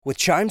With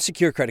Chime's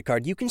secure credit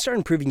card, you can start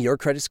improving your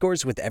credit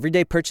scores with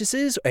everyday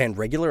purchases and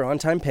regular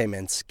on-time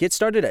payments. Get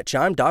started at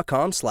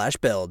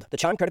chime.com/build. The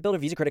Chime Credit Builder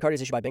Visa Credit Card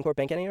is issued by Bancorp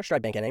Bank N.A. or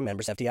Stride Bank N.A.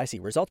 Members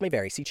FDIC. Results may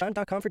vary. See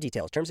chime.com for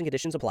details. Terms and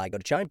conditions apply. Go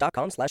to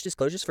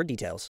chime.com/disclosures for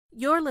details.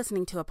 You're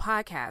listening to a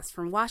podcast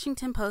from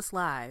Washington Post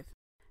Live,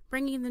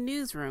 bringing the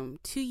newsroom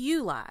to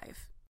you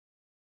live.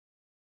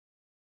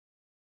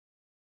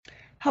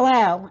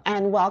 Hello,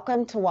 and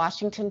welcome to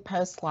Washington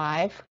Post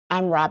Live.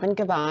 I'm Robin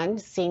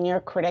Givhan, Senior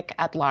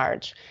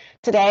Critic-at-Large.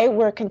 Today,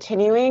 we're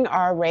continuing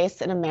our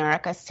Race in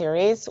America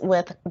series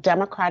with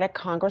Democratic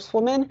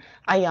Congresswoman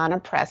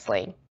Ayanna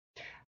Pressley.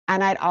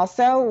 And I'd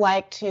also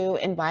like to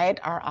invite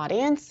our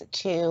audience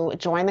to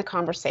join the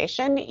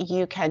conversation.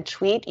 You can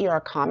tweet your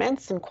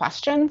comments and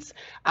questions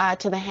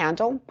to the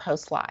handle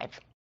Post Live.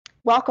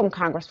 Welcome,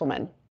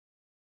 Congresswoman.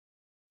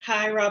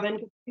 Hi, Robin.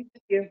 Good to be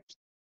with you.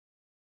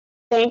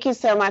 Thank you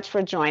so much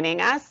for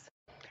joining us.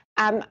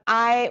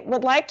 I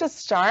would like to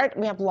start,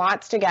 we have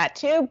lots to get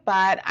to,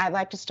 but I'd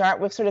like to start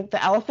with sort of the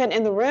elephant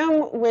in the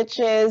room, which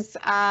is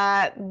the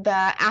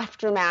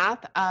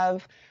aftermath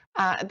of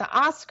the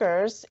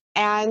Oscars.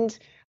 And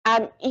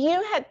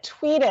you had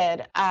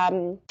tweeted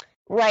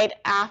right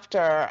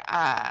after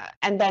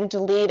and then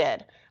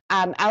deleted,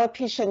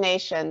 Alopecia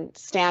Nation,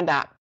 stand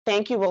up.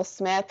 Thank you, Will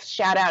Smith.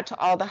 Shout out to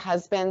all the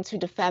husbands who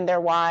defend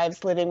their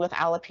wives living with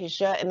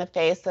alopecia in the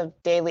face of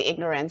daily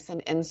ignorance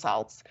and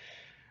insults.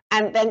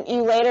 And then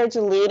you later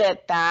deleted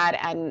that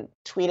and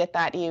tweeted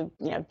that you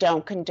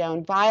don't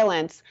condone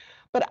violence.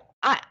 But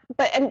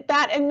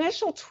that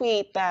initial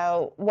tweet,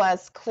 though,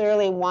 was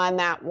clearly one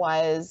that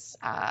was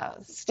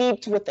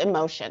steeped with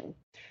emotion.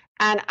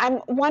 And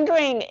I'm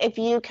wondering if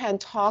you can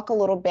talk a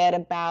little bit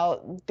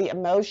about the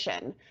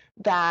emotion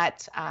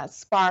that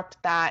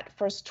sparked that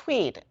first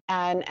tweet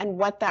and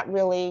what that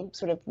really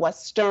sort of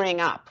was stirring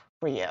up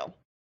for you.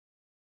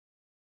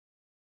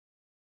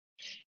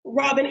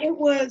 Robin, it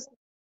was a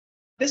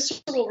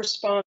visceral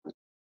response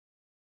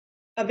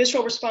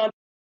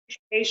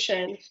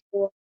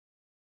for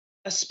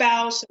a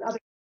spouse and other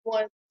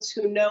ones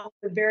who know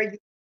the very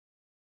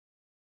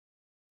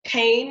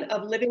pain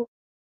of living,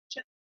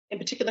 in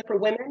particular for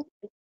women,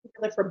 in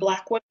particular for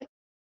Black women.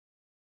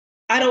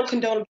 I don't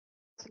condone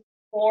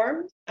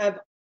form. I've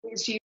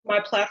always used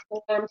my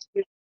platform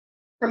to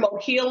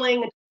promote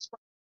healing and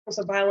forms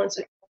of violence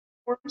in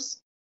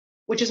forms,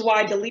 which is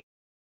why I deleted it,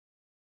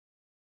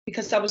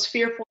 because I was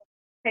fearful of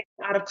taking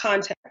out of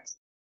context.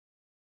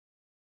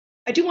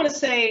 I do want to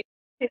say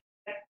that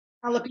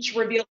alopecia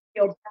revealed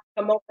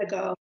a moment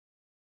ago.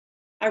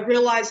 I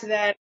realized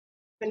that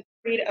I've been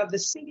freed of the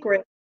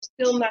secret,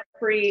 still not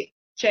free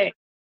of shame.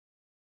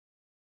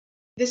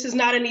 This is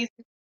not an easy.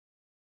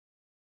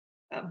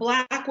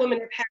 Black women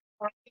have had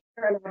our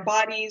hair and our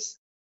bodies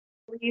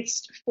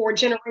least for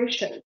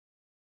generations.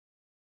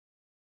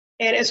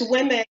 And as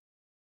women,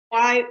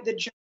 why the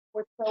journey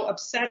was so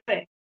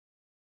upsetting.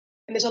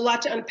 And there's a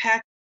lot to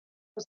unpack.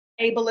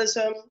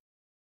 Ableism,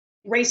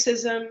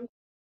 racism,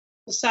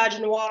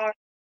 misogynoir,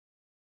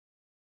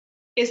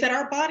 is that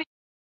our body is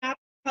not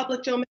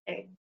public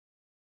domain.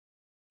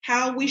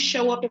 How we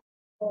show up in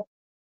the world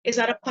is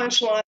not a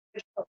punchline.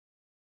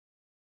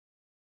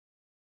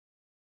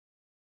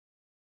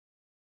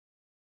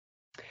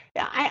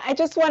 Yeah, I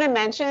just want to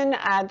mention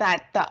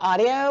that the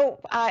audio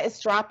is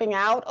dropping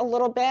out a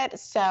little bit,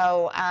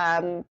 so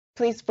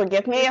please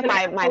forgive me if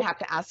I might have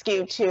to ask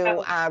you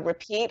to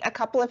repeat a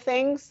couple of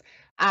things,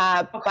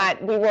 okay.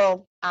 But we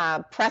will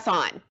press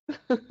on.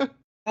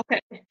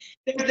 Okay.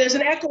 There's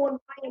an echo on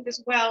my end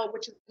as well,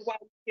 which is why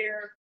you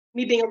hear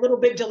me being a little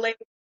bit delayed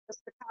with the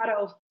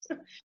staccato.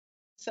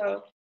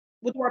 So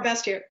we'll do our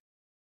best here.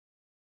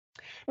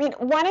 I mean,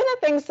 one of the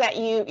things that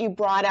you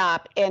brought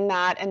up in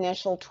that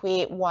initial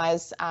tweet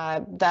was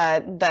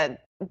the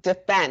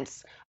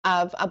defense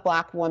of a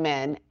Black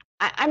woman.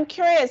 I'm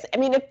curious. I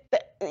mean, if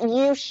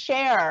you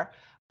share,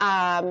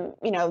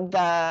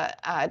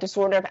 the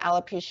disorder of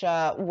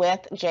alopecia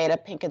with Jada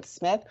Pinkett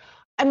Smith,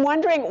 I'm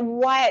wondering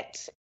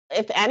what,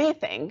 if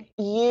anything,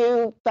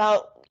 you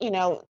felt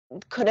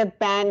could have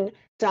been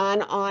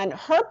done on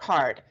her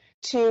part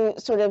to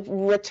sort of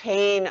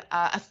retain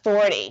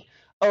authority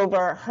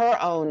over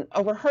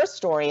her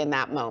story in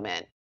that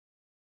moment.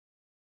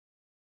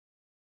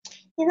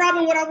 Well,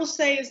 Robin, what I will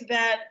say is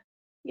that,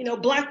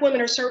 Black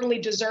women are certainly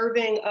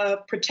deserving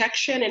of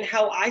protection, and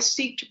how I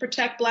seek to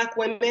protect Black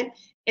women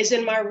is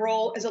in my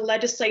role as a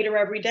legislator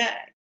every day,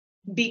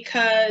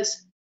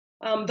 because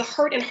the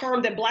hurt and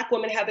harm that Black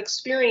women have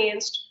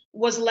experienced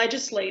was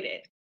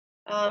legislated.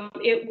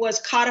 It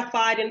was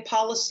codified in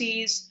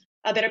policies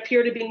that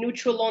appear to be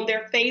neutral on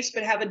their face,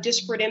 but have a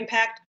disparate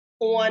impact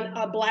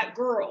on Black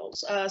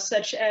girls,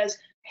 such as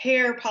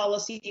hair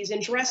policies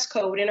and dress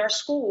code in our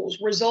schools,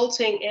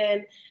 resulting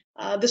in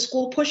the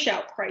school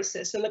pushout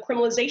crisis and the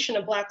criminalization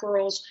of Black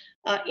girls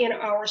in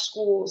our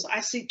schools.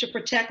 I seek to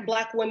protect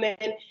Black women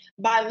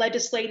by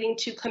legislating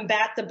to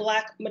combat the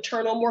Black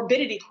maternal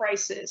morbidity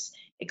crisis,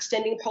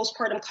 extending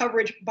postpartum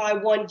coverage by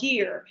 1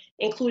 year,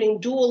 including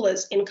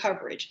doulas in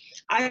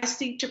coverage. I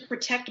seek to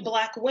protect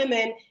Black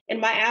women in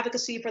my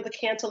advocacy for the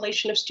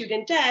cancellation of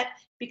student debt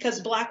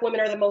because Black women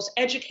are the most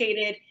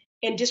educated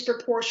and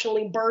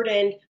disproportionately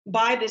burdened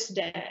by this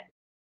debt.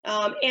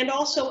 And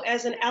also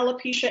as an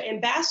alopecia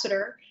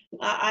ambassador,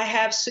 I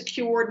have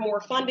secured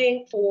more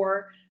funding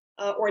for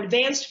or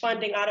advanced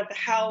funding out of the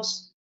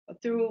House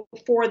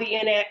for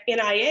the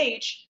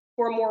NIH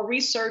for more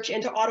research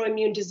into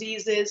autoimmune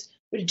diseases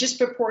which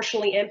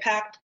disproportionately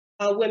impact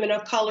women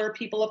of color,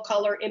 people of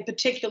color, in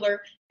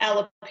particular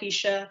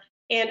alopecia,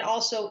 and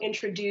also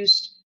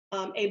introduced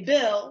a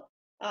bill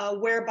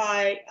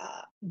whereby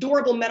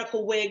durable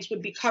medical wigs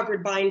would be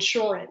covered by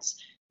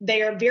insurance.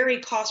 They are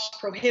very cost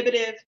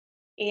prohibitive.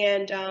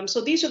 And so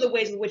these are the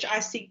ways in which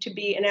I seek to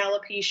be an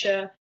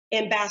alopecia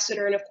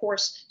ambassador, and of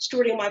course,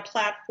 stewarding my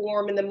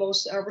platform in the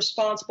most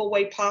responsible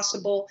way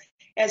possible.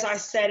 As I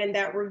said in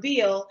that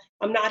reveal,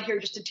 I'm not here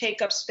just to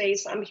take up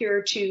space, I'm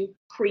here to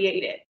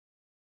create it.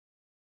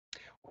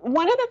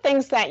 One of the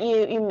things that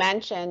you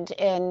mentioned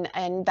in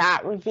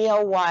that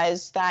reveal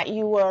was that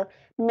you were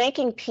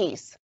making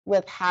peace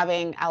with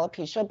having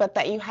alopecia, but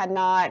that you had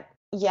not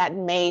yet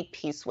made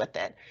peace with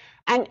it.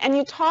 And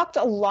you talked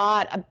a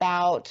lot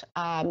about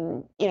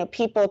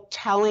people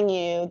telling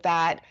you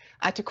that,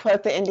 to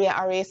quote the India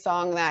Arie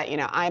song, that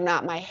I'm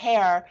not my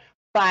hair,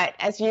 but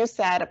as you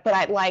said, but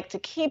I'd like to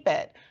keep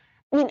it.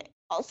 I mean,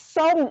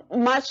 so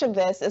much of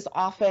this is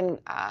often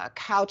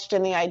couched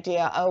in the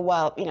idea, oh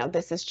well,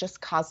 this is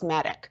just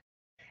cosmetic.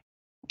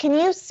 Can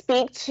you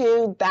speak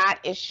to that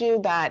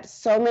issue, that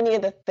so many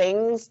of the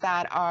things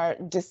that are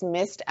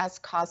dismissed as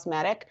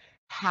cosmetic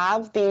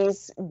have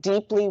these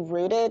deeply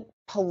rooted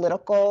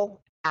political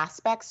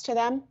aspects to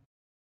them?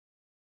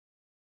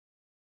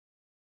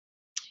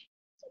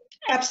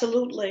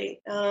 Absolutely.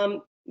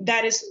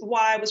 That is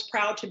why I was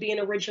proud to be an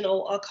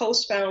original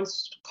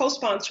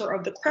co-sponsor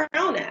of the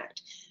Crown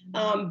Act,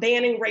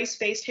 banning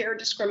race-based hair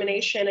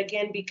discrimination,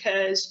 again,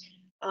 because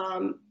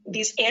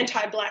these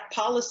anti-Black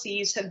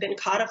policies have been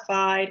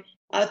codified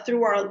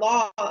through our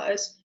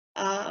laws,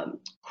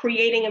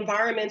 creating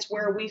environments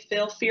where we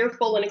feel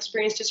fearful and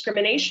experience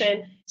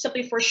discrimination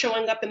simply for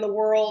showing up in the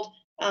world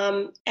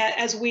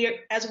as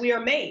we are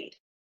made.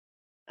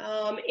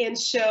 And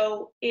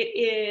so it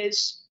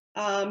is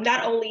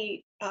not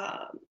only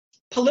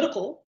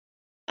political,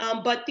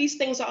 but these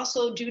things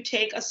also do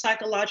take a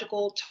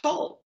psychological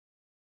toll.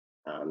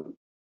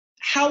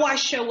 How I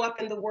show up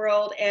in the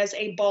world as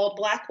a bald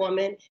Black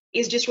woman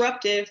is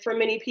disruptive for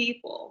many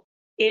people.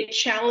 It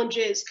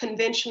challenges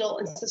conventional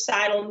and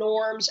societal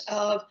norms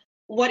of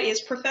what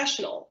is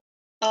professional,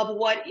 of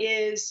what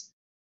is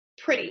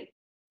pretty,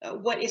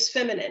 what is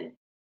feminine,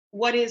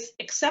 what is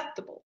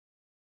acceptable.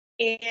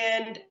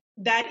 And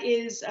that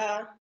is,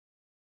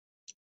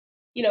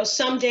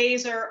 some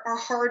days are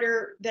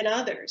harder than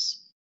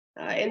others.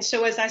 And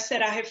so, as I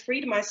said, I have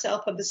freed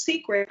myself of the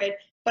secret,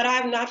 but I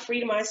have not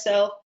freed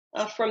myself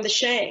from the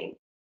shame.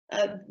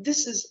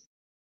 This is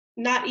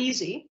not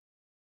easy.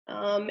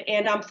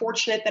 And I'm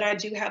fortunate that I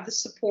do have the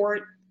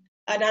support,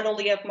 not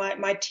only of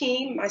my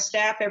team, my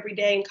staff every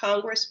day in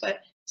Congress, but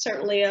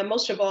certainly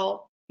most of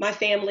all, my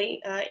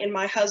family and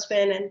my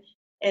husband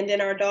and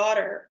then our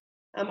daughter.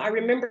 I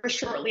remember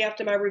shortly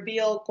after my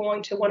reveal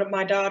going to one of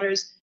my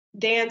daughter's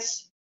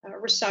dance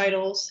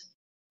recitals.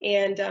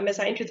 And as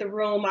I entered the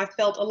room, I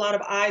felt a lot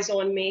of eyes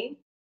on me.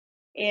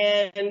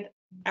 And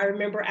I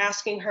remember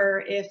asking her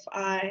if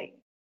I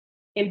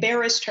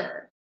embarrassed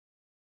her.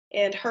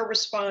 And her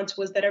response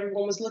was that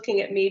everyone was looking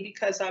at me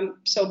because I'm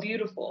so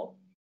beautiful.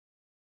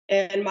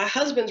 And my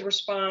husband's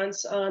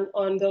response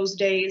on those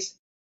days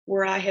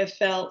where I have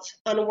felt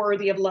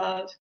unworthy of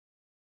love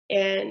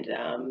and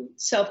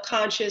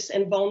self-conscious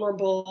and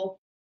vulnerable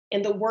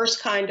in the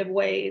worst kind of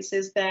ways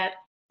is that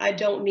I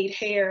don't need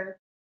hair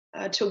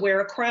to wear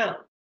a crown.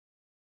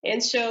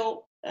 And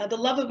so the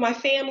love of my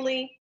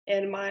family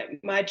and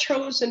my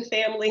chosen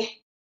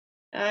family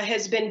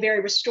has been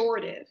very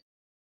restorative.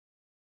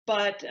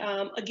 But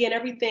again,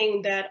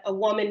 everything that a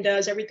woman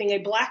does, everything a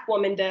Black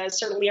woman does,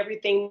 certainly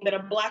everything that a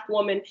Black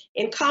woman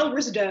in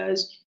Congress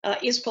does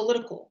is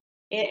political.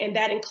 And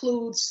that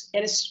includes,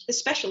 and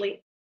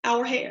especially,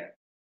 our hair.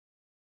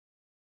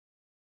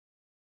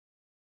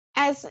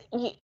 As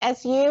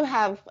you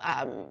have,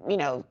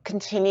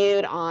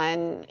 continued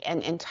on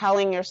and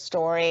telling your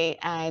story,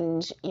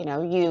 and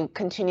you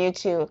continue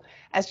to,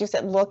 as you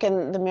said, look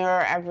in the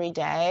mirror every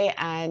day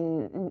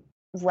and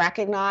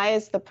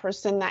recognize the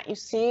person that you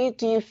see.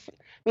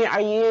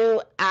 Are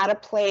you at a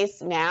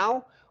place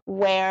now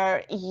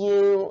where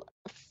your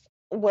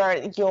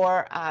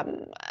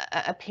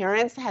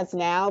appearance has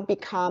now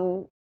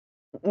become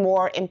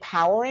more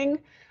empowering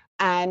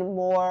and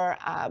more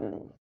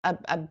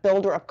a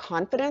builder of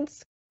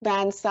confidence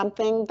than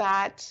something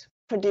that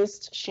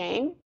produced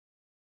shame?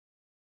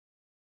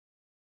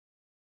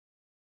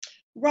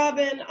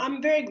 Robin,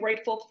 I'm very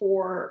grateful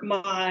for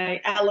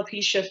my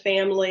alopecia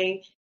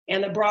family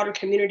and the broader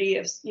community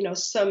of,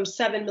 some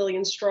 7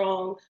 million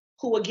strong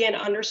who again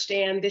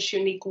understand this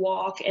unique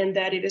walk and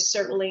that it is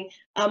certainly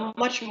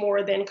much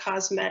more than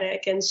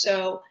cosmetic. And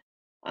so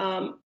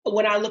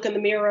when I look in the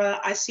mirror,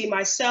 I see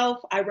myself,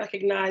 I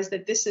recognize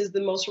that this is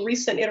the most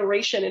recent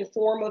iteration and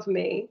form of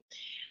me.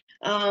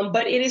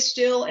 But it is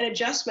still an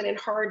adjustment and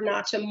hard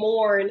not to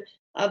mourn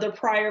the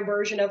prior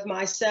version of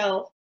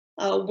myself,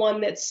 one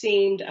that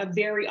seemed a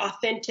very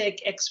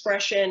authentic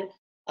expression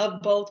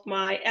of both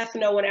my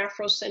ethno and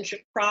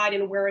Afrocentric pride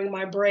in wearing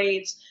my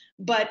braids,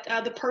 but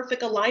the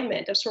perfect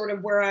alignment of sort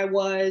of where I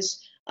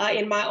was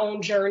in my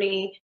own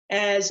journey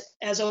as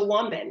a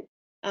woman,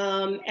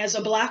 as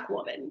a Black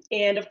woman.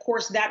 And of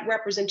course, that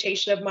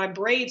representation of my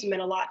braids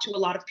meant a lot to a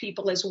lot of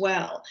people as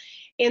well.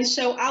 And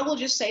so I will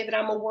just say that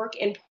I'm a work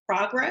in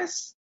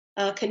progress,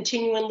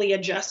 continually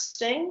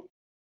adjusting.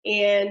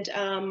 And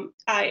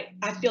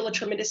I feel a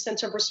tremendous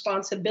sense of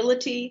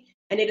responsibility,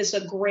 and it is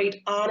a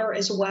great honor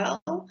as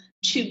well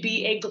to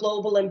be a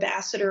global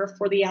ambassador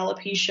for the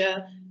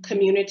alopecia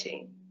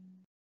community.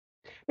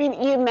 I mean,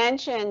 you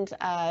mentioned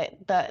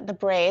the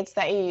braids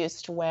that you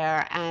used to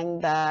wear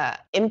and the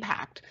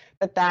impact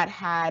that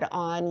had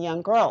on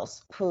young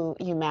girls who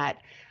you met.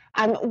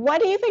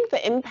 What do you think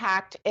the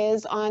impact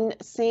is on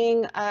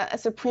seeing a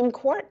Supreme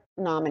Court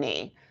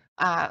nominee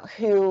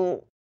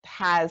who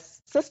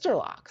has sister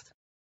locks?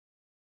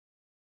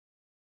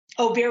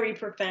 Oh, very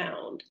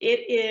profound.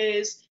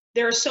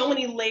 There are so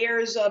many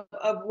layers of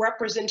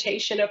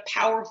representation, of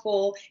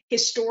powerful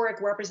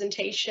historic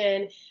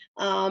representation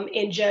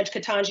in Judge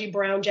Ketanji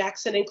Brown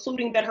Jackson,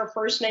 including that her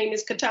first name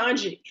is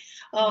Ketanji.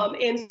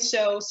 And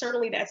so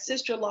certainly that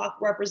sister lock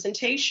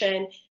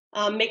representation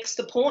makes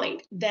the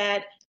point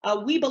that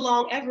we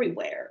belong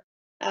everywhere.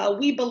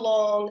 We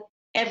belong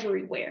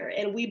everywhere,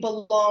 and we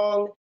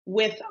belong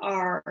with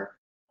our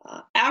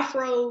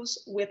afros,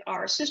 with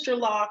our sister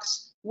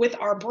locks, with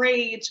our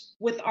braids,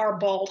 with our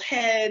bald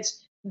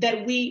heads,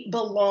 that we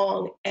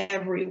belong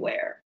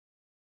everywhere.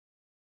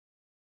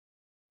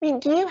 I mean,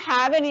 do you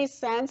have any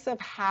sense of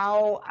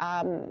how,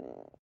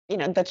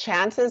 the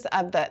chances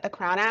of the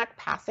Crown Act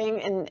passing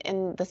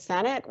in the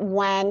Senate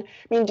when,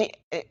 do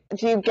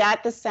you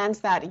get the sense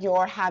that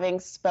you're having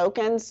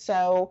spoken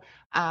so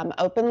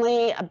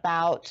openly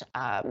about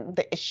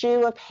the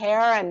issue of hair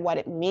and what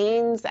it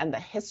means and the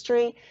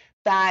history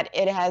that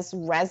it has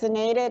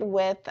resonated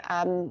with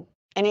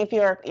any of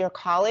your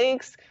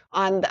colleagues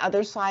on the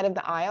other side of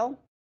the aisle?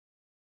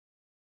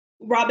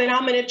 Robin,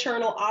 I'm an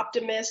eternal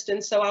optimist,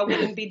 and so I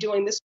wouldn't be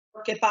doing this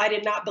work if I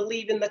did not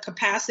believe in the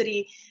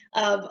capacity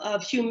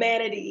of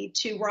humanity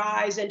to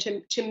rise and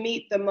to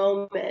meet the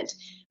moment.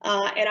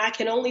 And I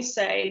can only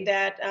say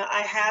that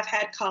I have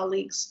had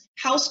colleagues,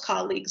 House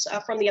colleagues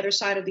from the other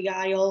side of the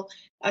aisle,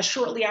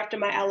 shortly after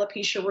my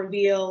alopecia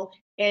reveal,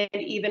 and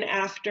even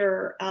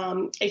after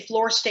a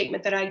floor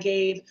statement that I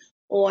gave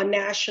on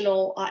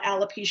National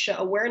Alopecia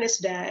Awareness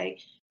Day,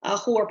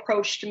 who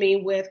approached me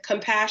with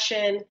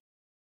compassion,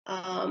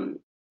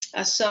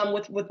 some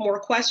with more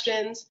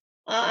questions,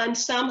 and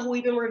some who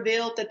even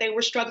revealed that they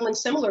were struggling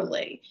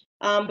similarly,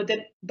 but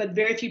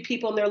very few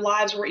people in their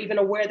lives were even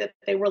aware that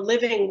they were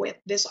living with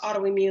this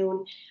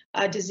autoimmune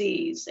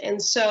disease.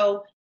 And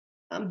so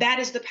that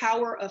is the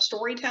power of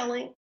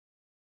storytelling.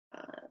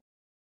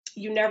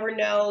 You never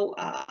know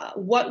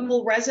what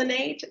will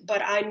resonate,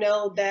 but I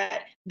know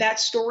that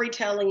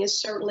storytelling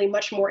is certainly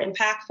much more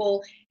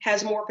impactful,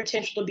 has more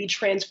potential to be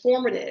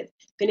transformative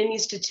than any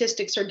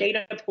statistics or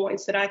data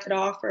points that I could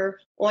offer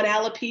on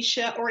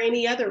alopecia or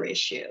any other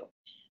issue.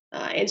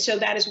 And so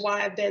that is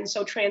why I've been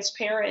so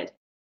transparent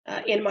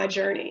in my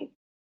journey.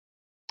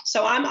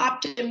 So I'm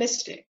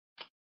optimistic.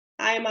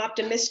 I am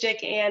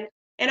optimistic. And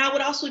I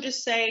would also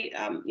just say,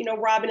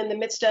 Robin, in the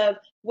midst of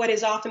what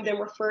has often been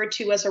referred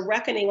to as a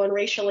reckoning on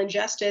racial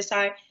injustice,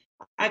 I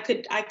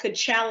could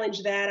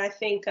challenge that. I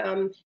think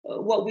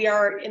what we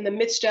are in the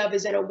midst of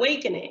is an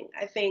awakening.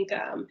 I think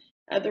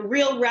the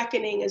real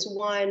reckoning is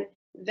one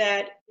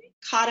that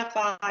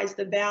codifies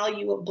the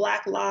value of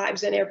Black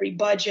lives in every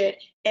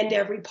budget and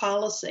every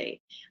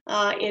policy.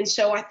 And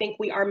so I think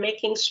we are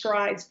making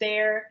strides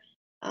there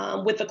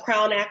with the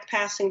Crown Act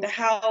passing the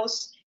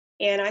House.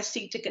 And I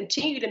seek to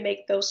continue to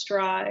make those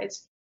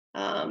strides,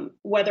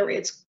 whether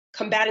it's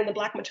combating the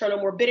Black maternal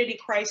morbidity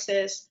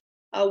crisis,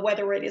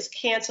 whether it is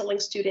canceling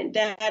student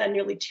debt, a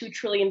nearly $2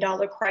 trillion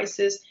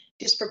crisis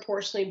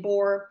disproportionately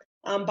bore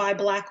by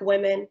Black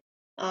women,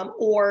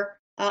 or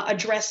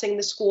addressing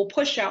the school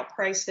pushout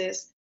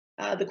crisis,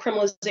 the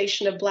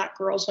criminalization of Black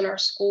girls in our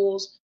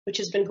schools, which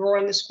has been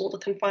growing the school to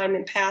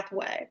confinement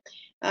pathway.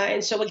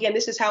 And so again,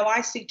 this is how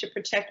I seek to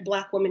protect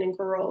Black women and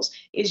girls,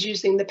 is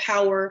using the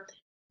power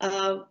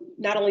of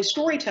not only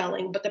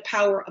storytelling, but the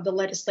power of the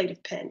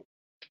legislative pen.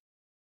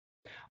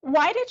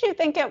 Why did you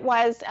think it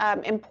was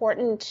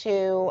important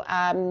to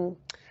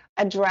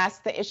address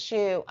the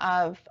issue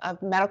of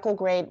medical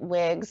grade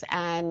wigs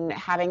and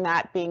having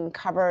that being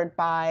covered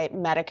by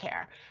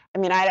Medicare? I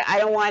mean, I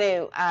don't want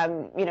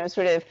to,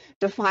 sort of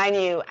define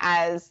you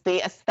as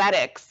the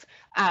aesthetics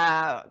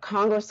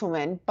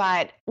Congresswoman,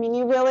 but I mean,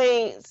 you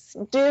really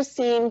do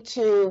seem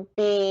to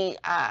be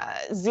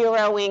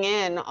zeroing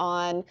in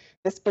on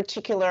this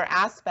particular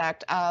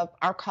aspect of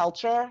our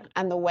culture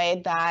and the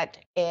way that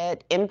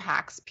it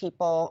impacts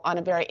people on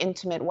a very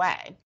intimate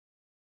way.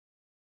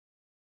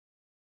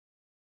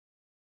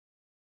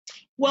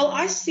 Well,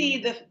 I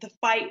see the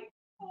fight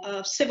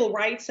of civil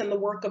rights and the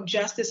work of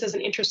justice as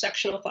an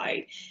intersectional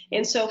fight.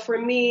 And so for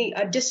me,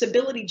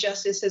 disability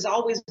justice has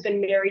always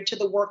been married to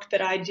the work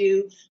that I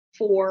do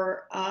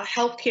for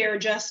healthcare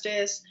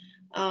justice,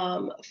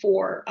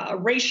 for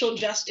racial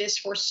justice,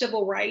 for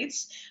civil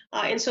rights.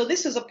 And so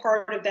this is a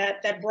part of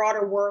that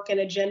broader work and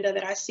agenda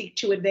that I seek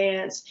to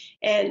advance.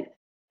 And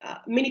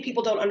many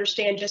people don't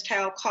understand just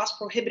how cost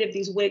prohibitive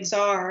these wigs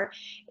are.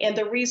 And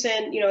the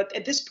reason,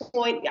 at this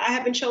point, I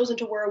haven't chosen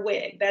to wear a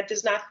wig. That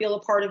does not feel a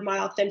part of my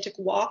authentic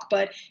walk,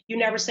 but you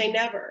never say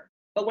never.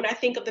 But when I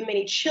think of the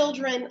many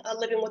children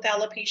living with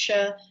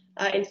alopecia,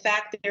 in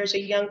fact, there's a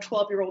young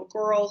 12-year-old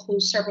girl who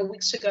several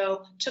weeks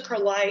ago took her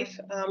life,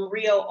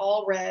 Rio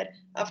Allred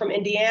from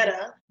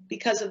Indiana,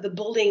 because of the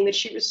bullying that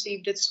she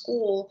received at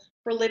school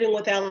for living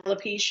with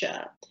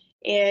alopecia.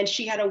 And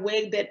she had a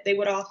wig that they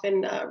would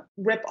often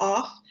rip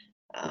off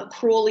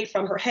cruelly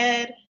from her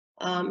head.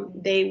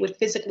 They would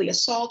physically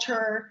assault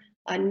her,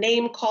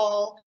 name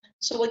call.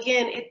 So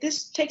again,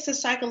 this takes a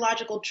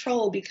psychological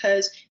toll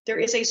because there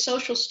is a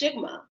social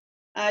stigma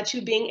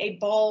to being a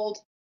bald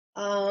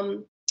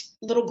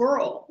little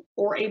girl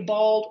or a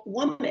bald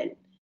woman.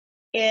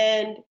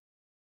 And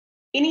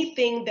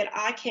anything that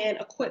I can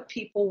equip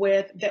people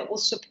with that will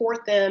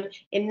support them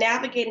in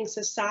navigating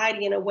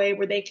society in a way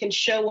where they can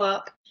show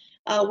up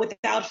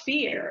without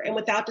fear and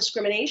without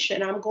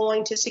discrimination, I'm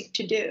going to seek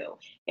to do.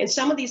 And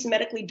some of these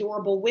medically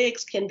durable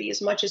wigs can be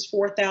as much as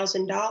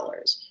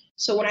 $4,000.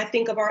 So when I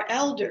think of our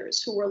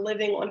elders who are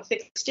living on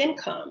fixed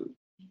income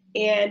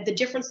and the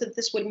difference that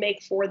this would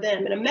make for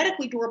them, and a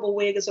medically durable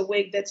wig is a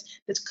wig that's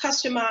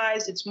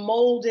customized, it's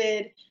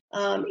molded,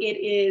 it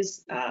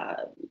is,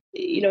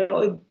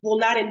 it will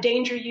not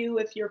endanger you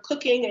if you're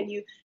cooking and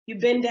you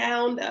bend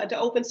down to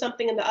open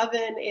something in the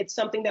oven. It's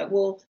something that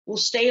will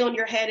stay on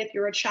your head if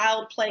you're a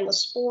child playing a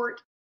sport.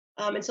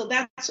 And so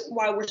that's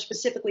why we're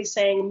specifically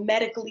saying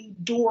medically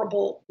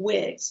durable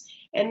wigs.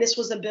 And this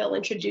was a bill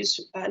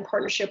introduced in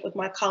partnership with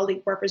my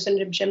colleague,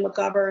 Representative Jim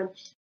McGovern,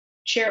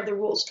 chair of the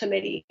Rules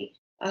Committee,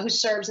 who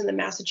serves in the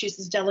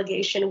Massachusetts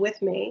delegation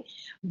with me.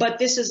 But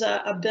this is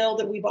a bill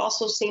that we've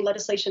also seen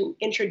legislation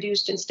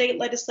introduced in state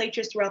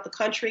legislatures throughout the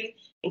country,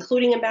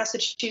 including in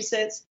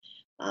Massachusetts.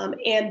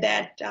 And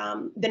that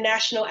the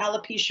National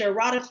Alopecia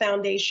Areata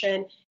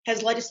Foundation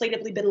has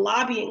legislatively been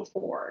lobbying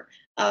for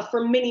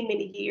many,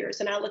 many years.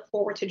 And I look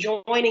forward to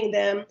joining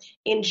them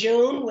in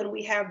June when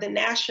we have the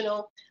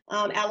National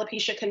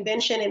Alopecia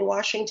Convention in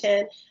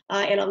Washington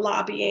and a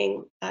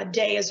lobbying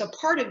day as a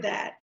part of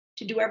that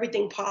to do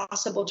everything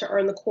possible to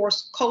earn the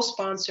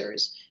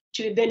co-sponsors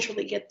to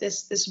eventually get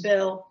this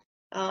bill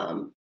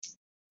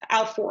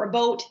out for a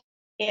vote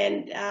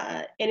and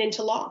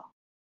into law.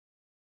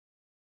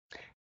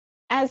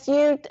 As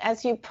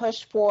you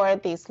push for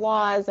these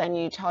laws and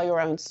you tell your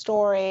own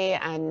story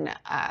and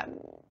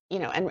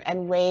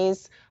and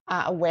raise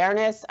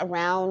awareness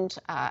around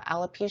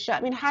alopecia,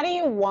 I mean, how do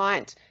you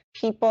want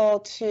people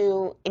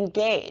to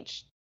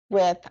engage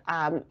with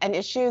an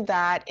issue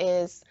that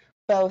is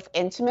both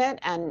intimate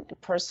and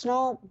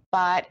personal,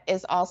 but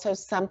is also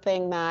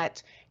something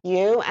that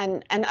you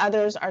and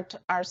others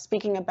are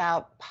speaking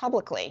about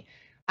publicly?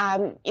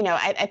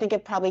 I think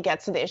it probably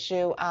gets to the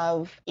issue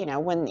of,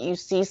 when you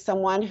see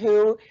someone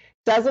who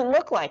doesn't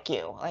look like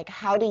you, like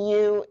how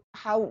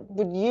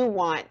would you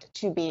want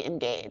to be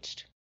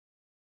engaged?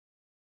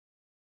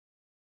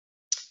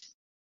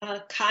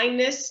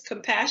 Kindness,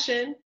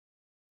 compassion.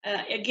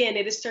 Again,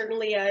 it is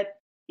certainly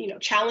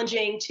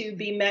challenging to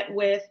be met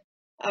with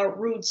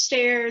rude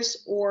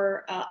stares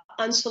or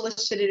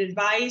unsolicited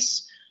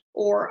advice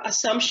or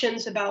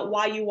assumptions about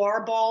why you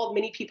are bald.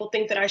 Many people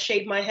think that I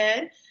shaved my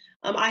head.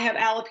 I have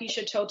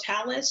alopecia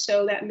totalis,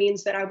 so that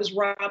means that I was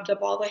robbed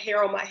of all the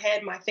hair on my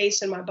head, my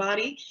face, and my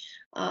body.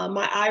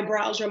 My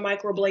eyebrows are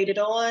microbladed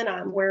on.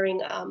 I'm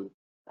wearing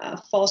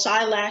false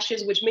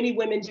eyelashes, which many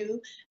women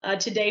do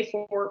today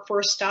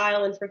for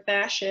style and for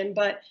fashion.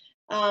 But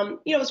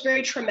it's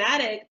very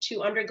traumatic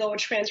to undergo a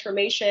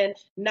transformation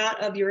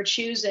not of your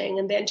choosing,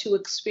 and then to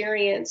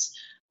experience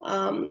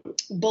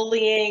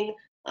bullying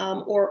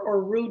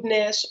or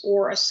rudeness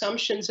or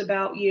assumptions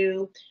about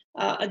you.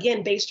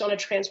 Again, based on a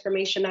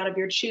transformation not of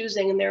your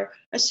choosing. And there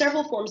are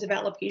several forms of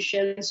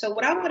alopecia. And so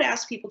what I would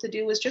ask people to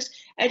do is just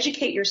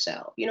educate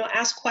yourself,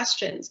 ask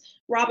questions.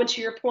 Robin,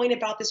 to your point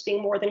about this being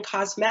more than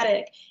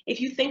cosmetic, if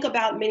you think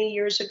about many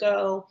years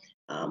ago,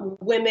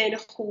 women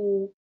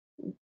who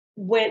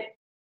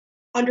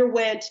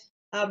underwent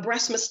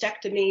breast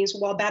mastectomies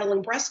while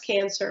battling breast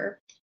cancer,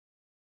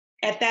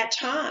 at that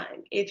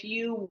time, if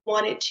you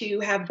wanted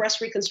to have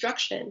breast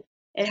reconstruction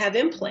and have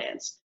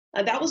implants,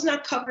 that was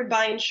not covered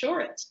by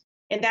insurance.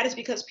 And that is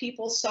because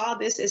people saw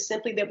this as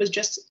something that was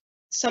just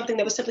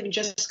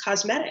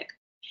cosmetic.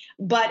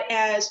 But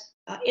as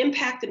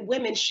impacted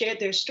women shared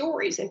their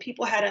stories, and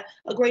people had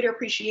a greater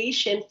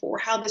appreciation for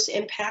how this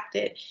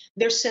impacted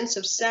their sense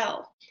of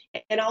self,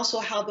 and also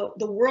how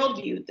the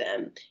world viewed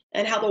them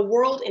and how the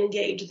world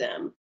engaged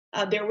them.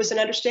 There was an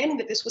understanding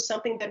that this was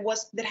something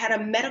that had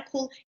a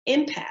medical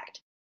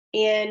impact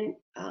and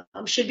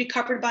should be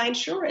covered by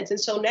insurance. And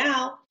so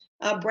now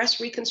breast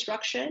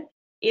reconstruction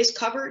is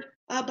covered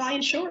by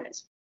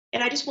insurance.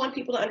 And I just want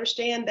people to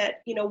understand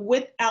that,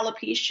 with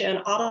alopecia,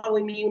 an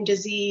autoimmune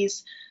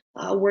disease,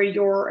 where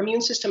your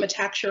immune system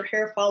attacks your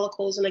hair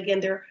follicles. And again,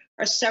 there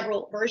are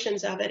several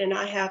versions of it. And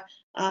I have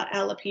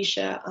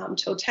alopecia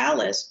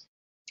totalis.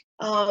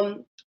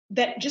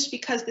 That just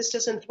because this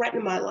doesn't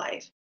threaten my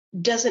life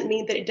doesn't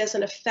mean that it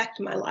doesn't affect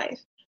my life,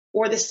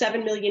 or the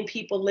 7 million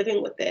people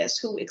living with this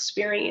who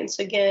experience,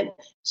 again,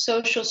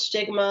 social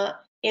stigma,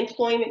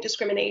 employment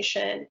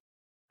discrimination,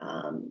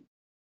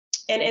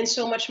 and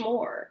so much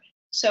more.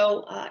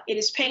 So it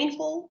is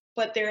painful,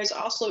 but there is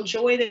also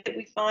joy that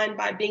we find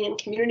by being in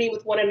community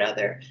with one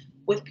another,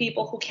 with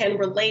people who can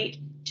relate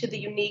to the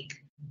unique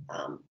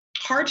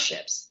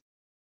hardships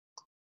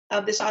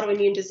of this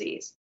autoimmune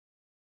disease.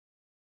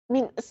 I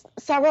mean,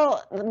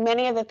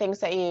 many of the things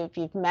that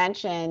you've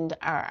mentioned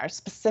are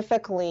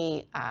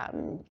specifically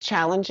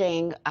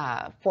challenging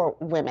for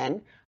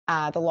women,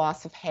 the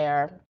loss of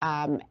hair.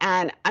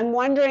 And I'm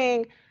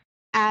wondering,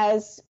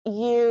 as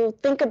you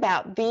think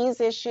about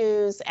these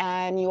issues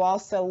and you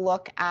also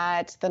look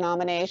at the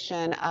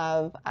nomination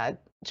of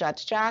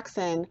Judge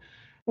Jackson,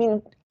 I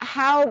mean,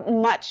 how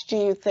much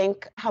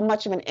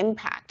of an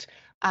impact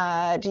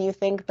do you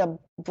think the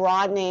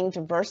broadening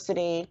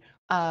diversity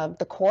of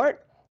the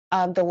court,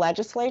 of the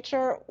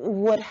legislature,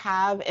 would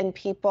have in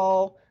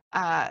people,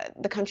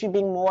 the country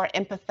being more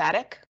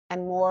empathetic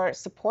and more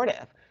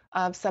supportive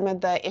of some of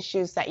the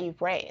issues that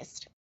you've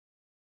raised?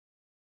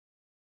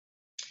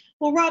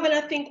 Well, Robin,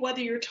 I think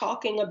whether you're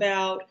talking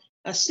about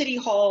a city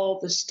hall,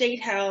 the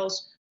state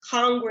house,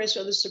 Congress,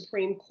 or the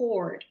Supreme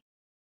Court,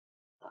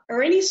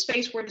 or any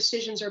space where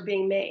decisions are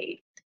being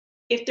made,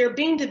 if they're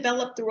being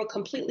developed through a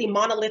completely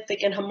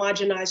monolithic and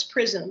homogenized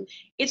prism,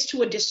 it's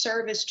to a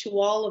disservice to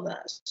all of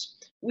us.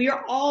 We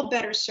are all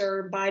better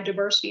served by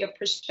diversity of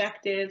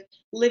perspective,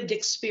 lived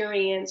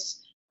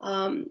experience,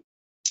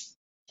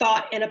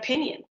 thought, and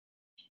opinion.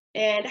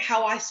 And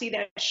how I see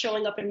that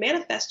showing up and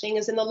manifesting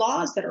is in the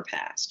laws that are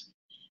passed.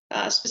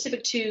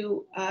 Specific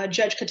to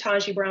Judge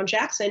Ketanji Brown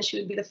Jackson, she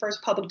would be the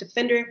first public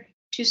defender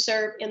to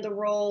serve in the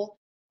role.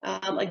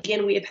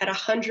 Again, we have had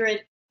 100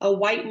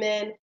 white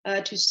men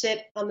to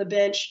sit on the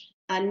bench,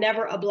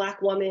 never a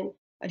Black woman.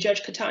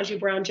 Judge Ketanji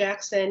Brown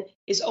Jackson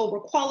is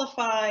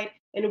overqualified,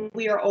 and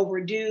we are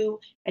overdue,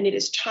 and it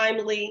is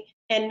timely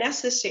and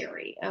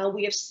necessary.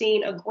 We have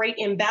seen a great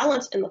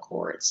imbalance in the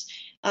courts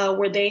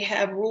where they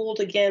have ruled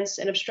against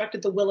and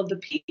obstructed the will of the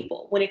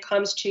people when it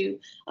comes to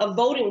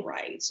voting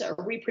rights,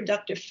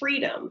 reproductive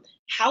freedom,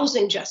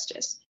 housing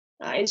justice.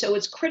 And so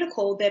it's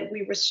critical that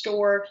we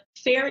restore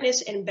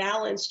fairness and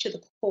balance to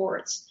the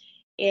courts.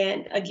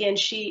 And again,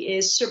 she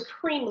is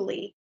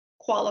supremely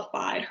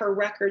qualified. Her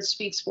record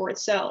speaks for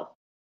itself.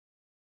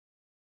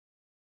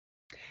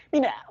 I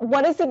mean,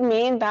 what does it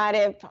mean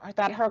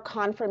that her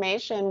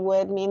confirmation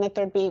would mean that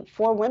there'd be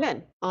 4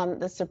 women on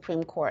the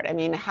Supreme Court? I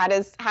mean, how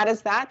does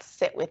that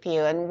sit with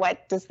you, and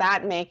what does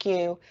that make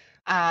you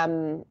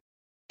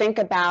think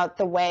about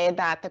the way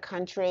that the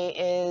country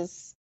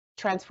is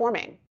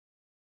transforming?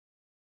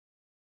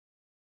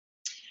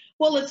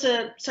 Well, it's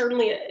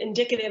certainly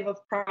indicative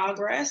of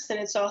progress, and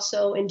it's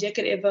also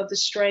indicative of the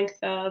strength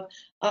of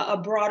a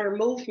broader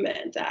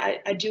movement.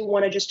 I do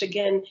want to just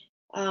again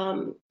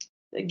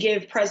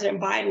give President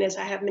Biden, as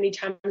I have many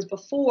times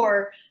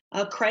before,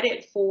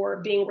 credit for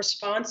being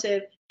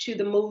responsive to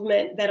the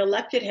movement that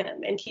elected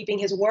him and keeping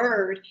his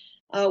word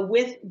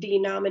with the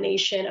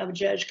nomination of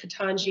Judge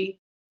Ketanji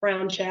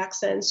Brown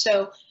Jackson.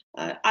 So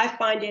I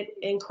find it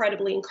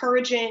incredibly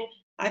encouraging.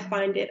 I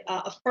find it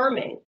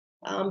affirming.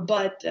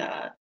 But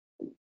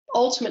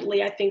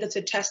ultimately, I think it's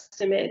a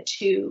testament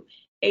to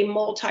a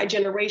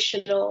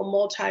multi-generational,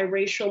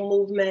 multiracial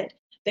movement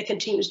that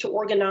continues to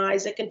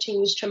organize, that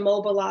continues to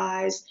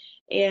mobilize,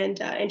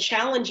 and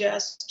challenge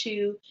us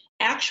to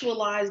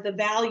actualize the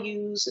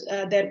values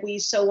that we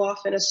so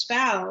often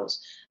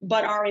espouse,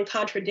 but are in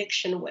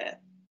contradiction with.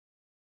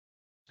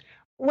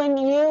 When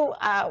you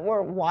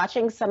were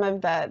watching some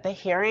of the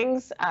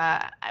hearings,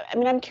 I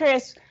mean, I'm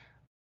curious,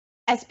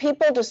 as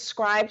people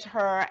described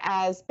her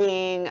as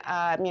being,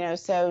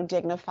 so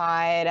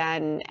dignified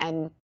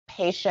and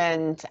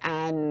patient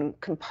and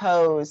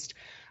composed,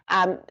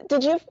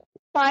 did you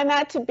find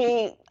that to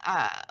be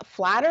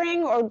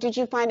flattering, or did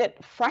you find it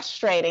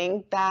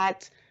frustrating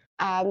that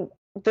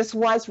this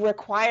was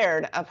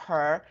required of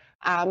her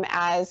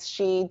as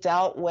she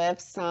dealt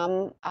with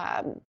some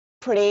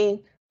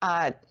pretty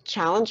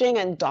challenging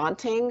and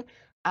daunting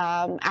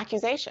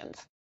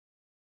accusations?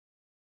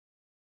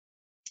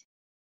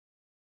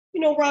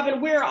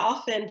 Robin, we're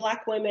often,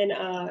 Black women,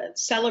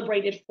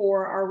 celebrated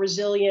for our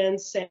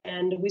resilience,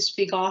 and we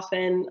speak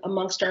often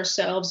amongst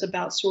ourselves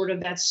about sort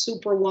of that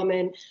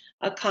superwoman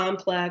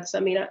complex. I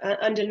mean,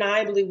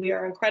 undeniably, we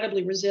are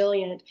incredibly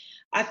resilient.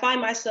 I find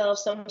myself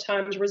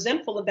sometimes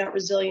resentful of that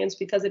resilience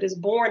because it is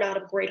born out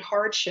of great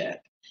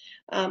hardship.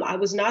 I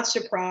was not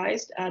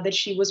surprised that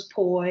she was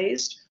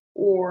poised,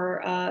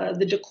 or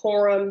the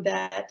decorum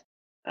that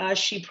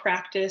she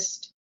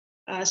practiced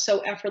so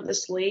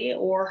effortlessly,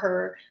 or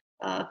her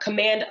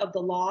command of the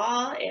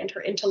law and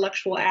her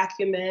intellectual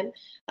acumen.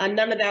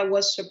 None of that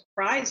was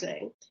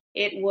surprising.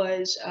 It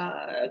was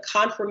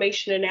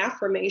confirmation and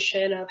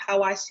affirmation of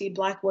how I see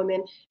Black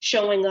women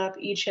showing up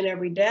each and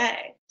every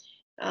day.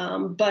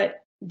 But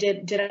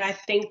did I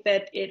think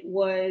that it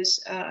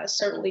was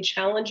certainly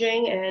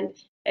challenging and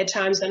at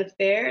times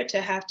unfair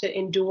to have to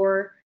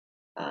endure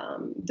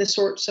the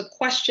sorts of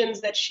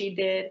questions that she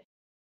did?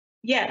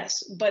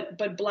 Yes, but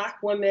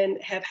Black women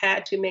have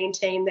had to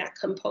maintain that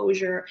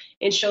composure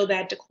and show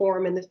that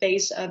decorum in the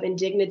face of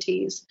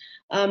indignities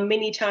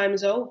many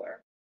times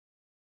over.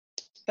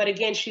 But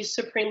again, she's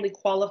supremely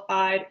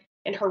qualified,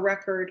 and her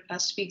record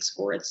speaks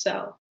for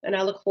itself. And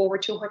I look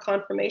forward to her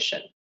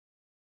confirmation.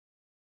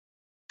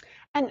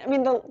 And I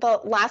mean,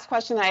 the last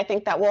question that I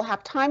think that we'll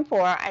have time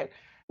for, I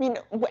mean,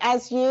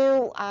 as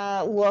you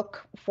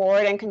look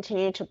forward and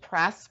continue to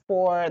press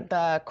for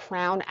the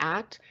Crown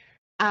Act,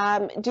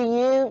 do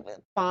you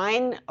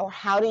find, or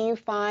how do you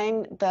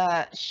find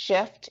the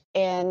shift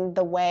in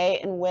the way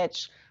in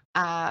which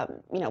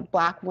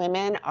Black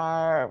women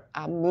are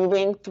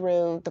moving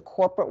through the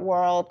corporate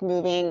world,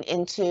 moving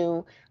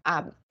into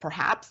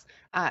perhaps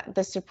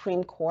the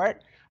Supreme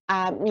Court?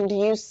 I mean, do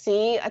you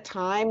see a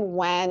time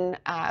when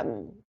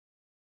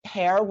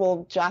hair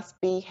will just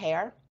be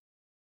hair?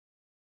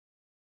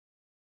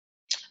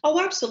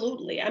 Oh,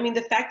 absolutely. I mean,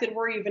 the fact that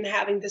we're even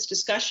having this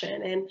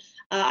discussion, and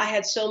I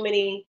had so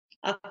many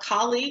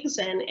colleagues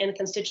and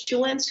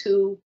constituents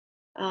who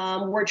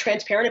were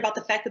transparent about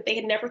the fact that they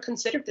had never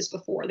considered this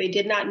before. They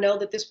did not know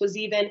that this was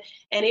even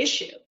an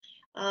issue.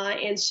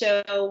 And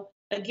so,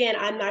 again,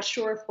 I'm not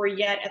sure if we're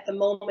yet at the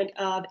moment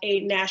of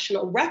a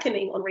national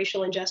reckoning on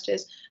racial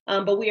injustice,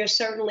 but we are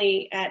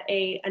certainly at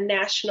a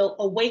national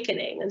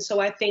awakening. And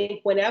so I think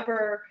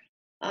whenever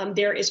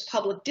there is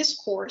public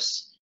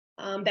discourse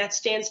that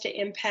stands to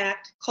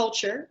impact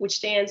culture, which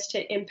stands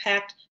to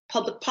impact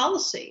public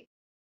policy,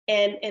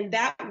 and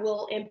that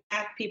will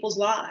impact people's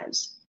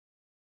lives.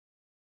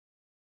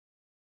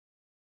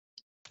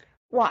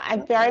 Well, I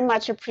very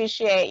much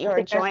appreciate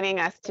your joining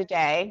us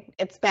today.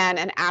 It's been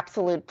an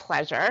absolute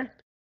pleasure.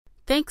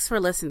 Thanks for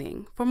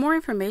listening. For more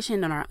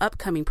information on our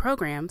upcoming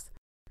programs,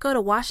 go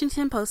to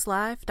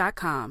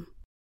WashingtonPostLive.com.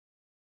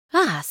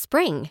 Ah,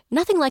 spring.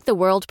 Nothing like the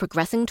world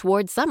progressing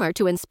towards summer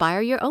to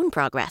inspire your own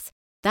progress.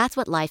 That's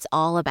what life's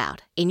all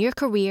about, in your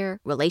career,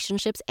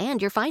 relationships,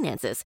 and your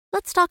finances.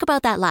 Let's talk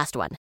about that last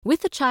one.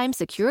 With the Chime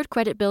Secured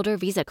Credit Builder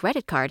Visa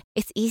Credit Card,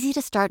 it's easy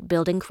to start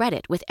building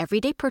credit with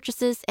everyday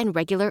purchases and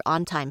regular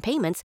on-time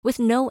payments with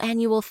no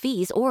annual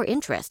fees or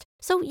interest.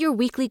 So your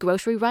weekly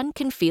grocery run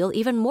can feel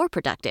even more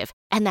productive,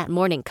 and that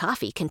morning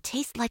coffee can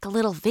taste like a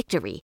little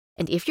victory.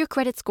 And if your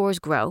credit scores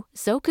grow,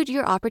 so could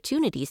your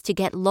opportunities to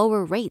get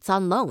lower rates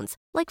on loans,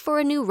 like for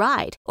a new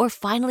ride or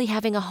finally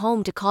having a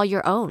home to call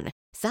your own.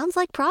 Sounds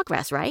like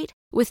progress, right?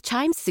 With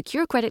Chime's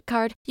Secure Credit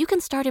Card, you can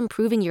start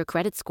improving your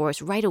credit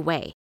scores right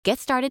away. Get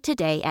started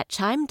today at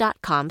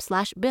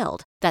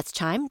chime.com/build. That's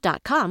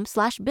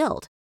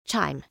chime.com/build.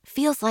 Chime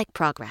feels like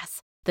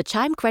progress. The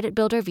Chime Credit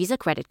Builder Visa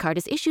Credit Card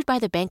is issued by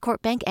the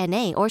Bancorp Bank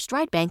N.A. or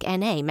Stride Bank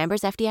N.A.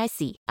 members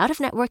FDIC.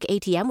 Out-of-network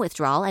ATM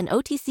withdrawal and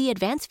OTC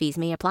advance fees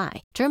may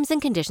apply. Terms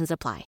and conditions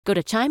apply. Go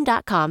to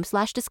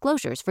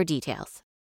chime.com/disclosures for details.